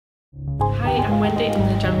Hi, I'm Wendy,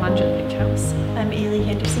 I'm the General Manager at the House. I'm Eilidh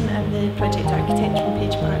Henderson, I'm the Project Architect from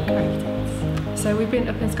Page Park Architects. So we've been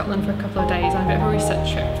up in Scotland for a couple of days on a bit of a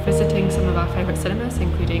research trip, visiting some of our favourite cinemas,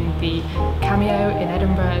 including the Cameo in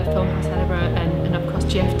Edinburgh, Film House Edinburgh, and of course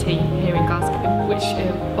GFT here in Glasgow, which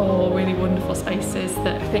are all really wonderful spaces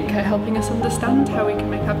that I think are helping us understand how we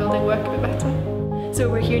can make our building work a bit better. So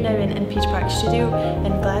we're here now in Page Park Studio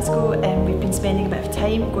in Glasgow, and we've been spending a bit of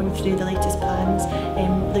time going through the latest plans,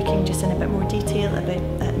 looking just in a bit more detail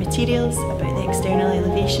about materials, about the external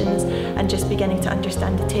elevations, and just beginning to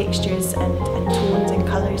understand the textures and tones and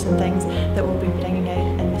colours and things that we'll be bringing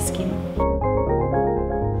out in the scheme.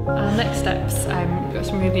 Our next steps, we've got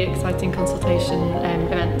some really exciting consultation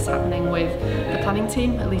events happening with the planning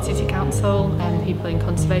team at Lead City Council, people in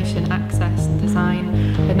conservation, access and design,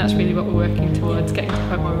 and that's really what we're working towards, getting to the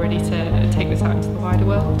point where we're ready to take this out into the wider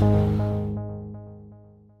world.